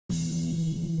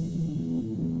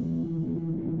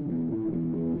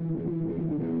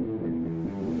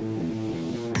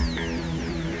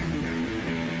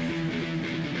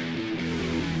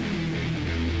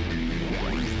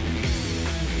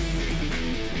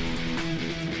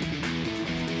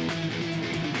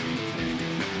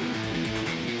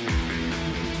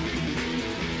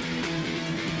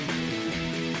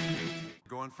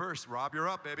first. Rob, you're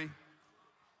up, baby.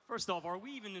 First off, are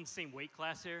we even in the same weight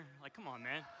class here? Like, come on,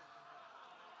 man.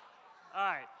 All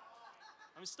right.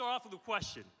 I'm going to start off with a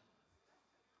question.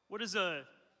 What does a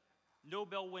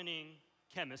Nobel-winning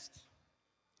chemist,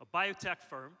 a biotech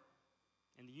firm,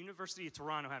 and the University of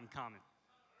Toronto have in common?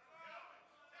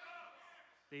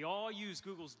 They all use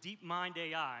Google's DeepMind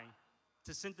AI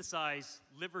to synthesize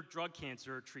liver drug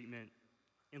cancer treatment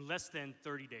in less than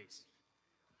 30 days.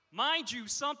 Mind you,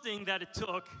 something that it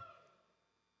took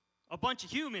a bunch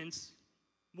of humans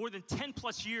more than 10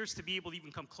 plus years to be able to even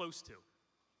come close to.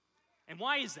 And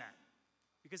why is that?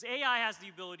 Because AI has the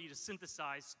ability to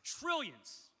synthesize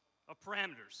trillions of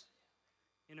parameters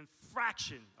in a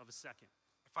fraction of a second.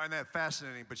 I find that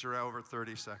fascinating, but you're over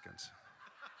 30 seconds.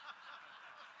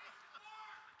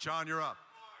 John, you're up.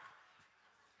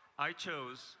 I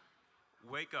chose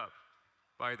Wake Up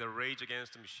by the Rage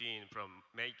Against the Machine from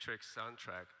Matrix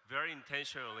soundtrack very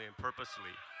intentionally and purposely.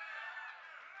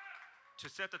 To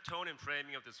set the tone and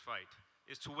framing of this fight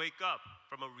is to wake up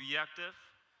from a reactive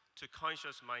to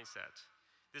conscious mindset.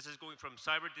 This is going from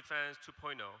cyber defense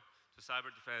 2.0 to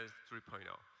cyber defense 3.0.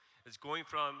 It's going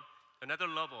from another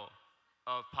level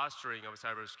of posturing of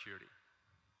cybersecurity.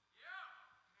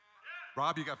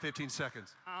 Rob, you got 15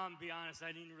 seconds. To be honest,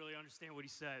 I didn't really understand what he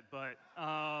said, but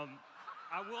I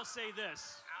will say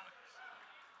this.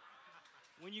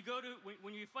 When you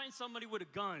find somebody with a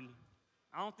gun,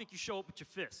 I don't think you show up with your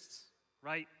fists,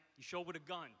 right? You show up with a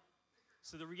gun.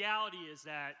 So the reality is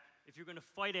that if you're going to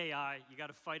fight AI, you got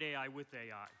to fight AI with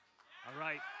AI. All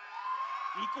right?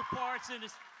 Equal parts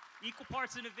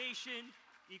innovation,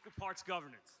 equal parts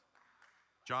governance.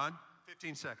 John,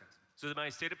 15 seconds. So my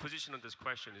stated position on this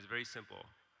question is very simple.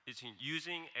 It's in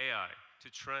using AI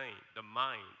to train the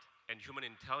mind and human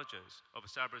intelligence of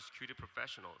cybersecurity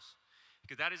professionals.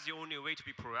 Because that is the only way to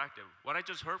be proactive. What I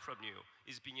just heard from you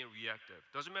is being reactive.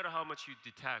 Doesn't matter how much you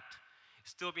detect,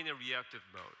 still being in reactive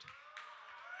mode.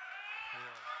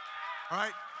 Yeah. All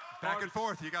right, back and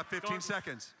forth. You got 15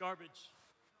 seconds. Garbage.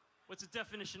 What's the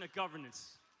definition of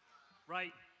governance,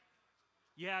 right?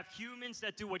 You have humans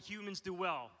that do what humans do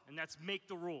well, and that's make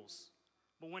the rules.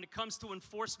 But when it comes to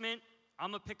enforcement,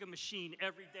 I'm gonna pick a machine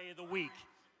every day of the week.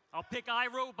 I'll pick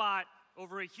iRobot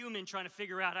over a human trying to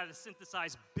figure out how to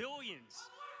synthesize billions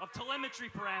of telemetry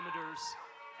parameters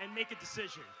and make a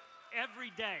decision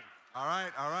every day. All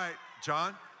right.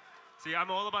 John? See,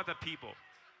 I'm all about the people.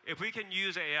 If we can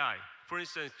use AI, for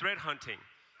instance, threat hunting,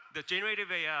 the generative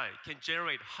AI can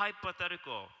generate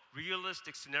hypothetical,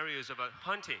 realistic scenarios about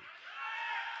hunting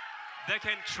that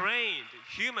can train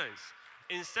humans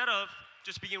instead of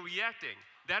just being reacting.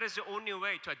 That is the only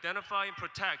way to identify and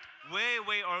protect way,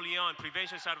 way early on,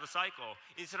 prevention side of the cycle,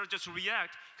 instead of just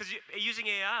react. Because using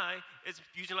AI is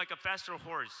using like a faster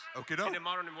horse in the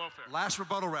modern warfare. Last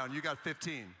rebuttal round, you got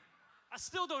 15. I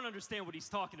still don't understand what he's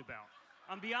talking about.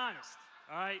 I'm be honest,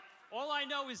 all right? All I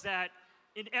know is that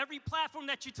in every platform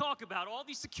that you talk about, all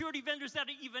these security vendors that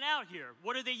are even out here,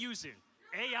 what are they using?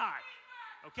 AI,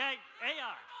 okay?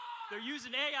 AI. They're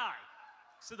using AI.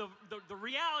 So the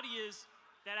reality is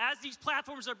that as these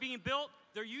platforms are being built,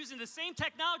 they're using the same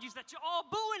technologies that you're all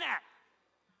booing at.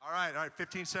 All right,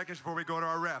 15 seconds before we go to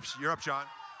our refs. You're up, John.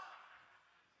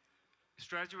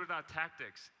 Strategy without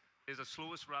tactics is the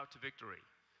slowest route to victory.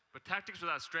 But tactics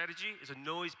without strategy is a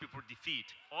noise before defeat.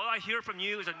 All I hear from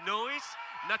you is a noise,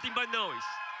 nothing but noise.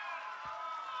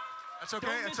 That's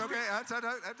okay,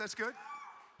 that's good.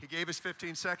 He gave us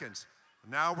 15 seconds.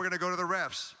 Now we're gonna go to the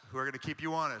refs, who are gonna keep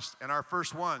you honest. And our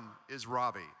first one is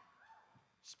Robbie.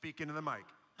 Speak into the mic.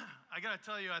 I gotta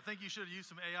tell you, I think you should use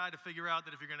some AI to figure out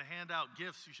that if you're gonna hand out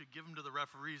gifts, you should give them to the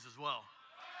referees as well.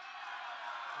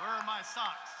 Where are my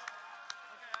socks?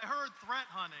 Okay, I heard threat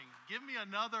hunting. Give me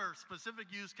another specific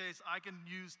use case I can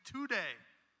use today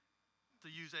to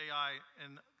use AI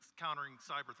in countering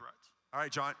cyber threats. All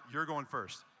right, John, you're going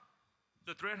first.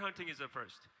 The threat hunting is the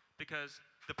first, because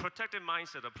the protective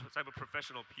mindset of cyber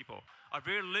professional people are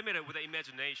very limited with their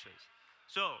imaginations.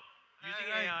 So,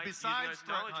 using AI besides using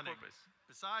a knowledge purpose.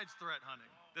 Besides threat hunting.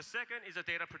 The second is a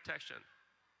data protection.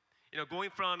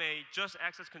 Going from a just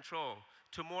access control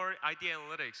to more idea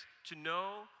analytics to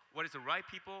know what is the right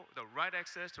people, the right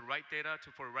access to right data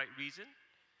for the right reason.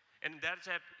 And that's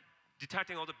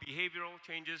detecting all the behavioral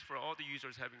changes for all the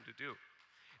users having to do.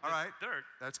 All right, third.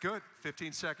 That's good.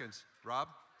 15 seconds. Rob?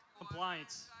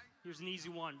 Compliance. Here's an easy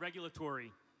one,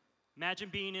 regulatory. Imagine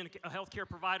being in a healthcare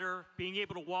provider, being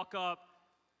able to walk up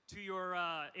to your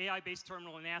AI-based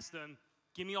terminal and ask them,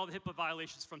 give me all the HIPAA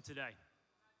violations from today.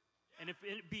 And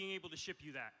being able to ship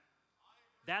you that.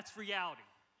 That's reality.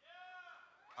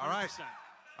 100%.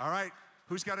 All right.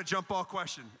 Who's got a jump ball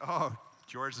question? Oh,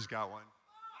 George has got one.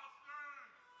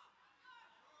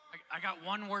 I got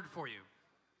one word for you.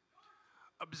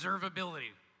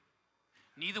 Observability.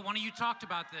 Neither one of you talked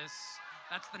about this.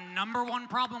 That's the #1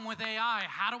 problem with AI.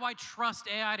 How do I trust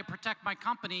AI to protect my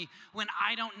company when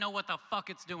I don't know what the fuck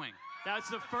it's doing? That's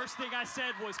the first thing I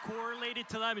said was correlated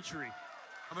telemetry.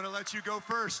 I'm going to let you go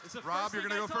first. It's the Rob, first you're thing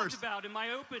going I to go talked first. about in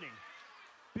my opening.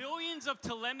 Billions of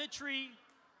telemetry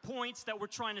points that we're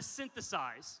trying to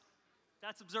synthesize.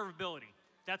 That's observability.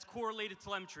 That's correlated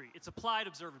telemetry. It's applied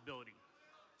observability.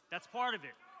 That's part of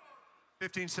it.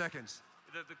 15 seconds.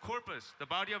 The corpus, the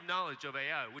body of knowledge of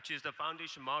AI, which is the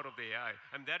foundation model of AI,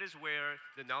 and that is where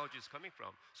the knowledge is coming from.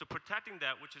 So protecting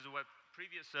that, which is what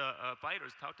previous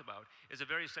fighters talked about, is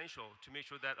very essential to make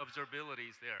sure that observability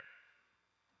is there.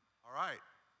 All right.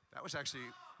 That was actually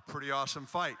a pretty awesome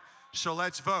fight. So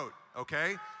let's vote,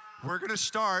 okay? We're going to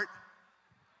start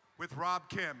with Rob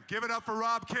Kim. Give it up for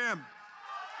Rob Kim.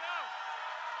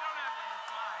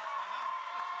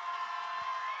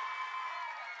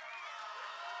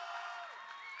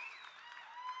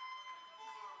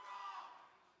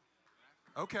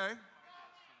 Okay.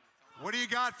 What do you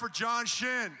got for John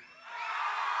Shin?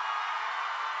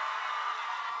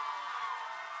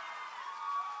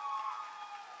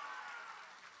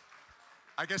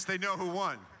 I guess they know who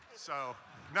won. So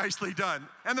nicely done.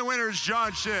 And the winner is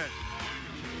John Shin.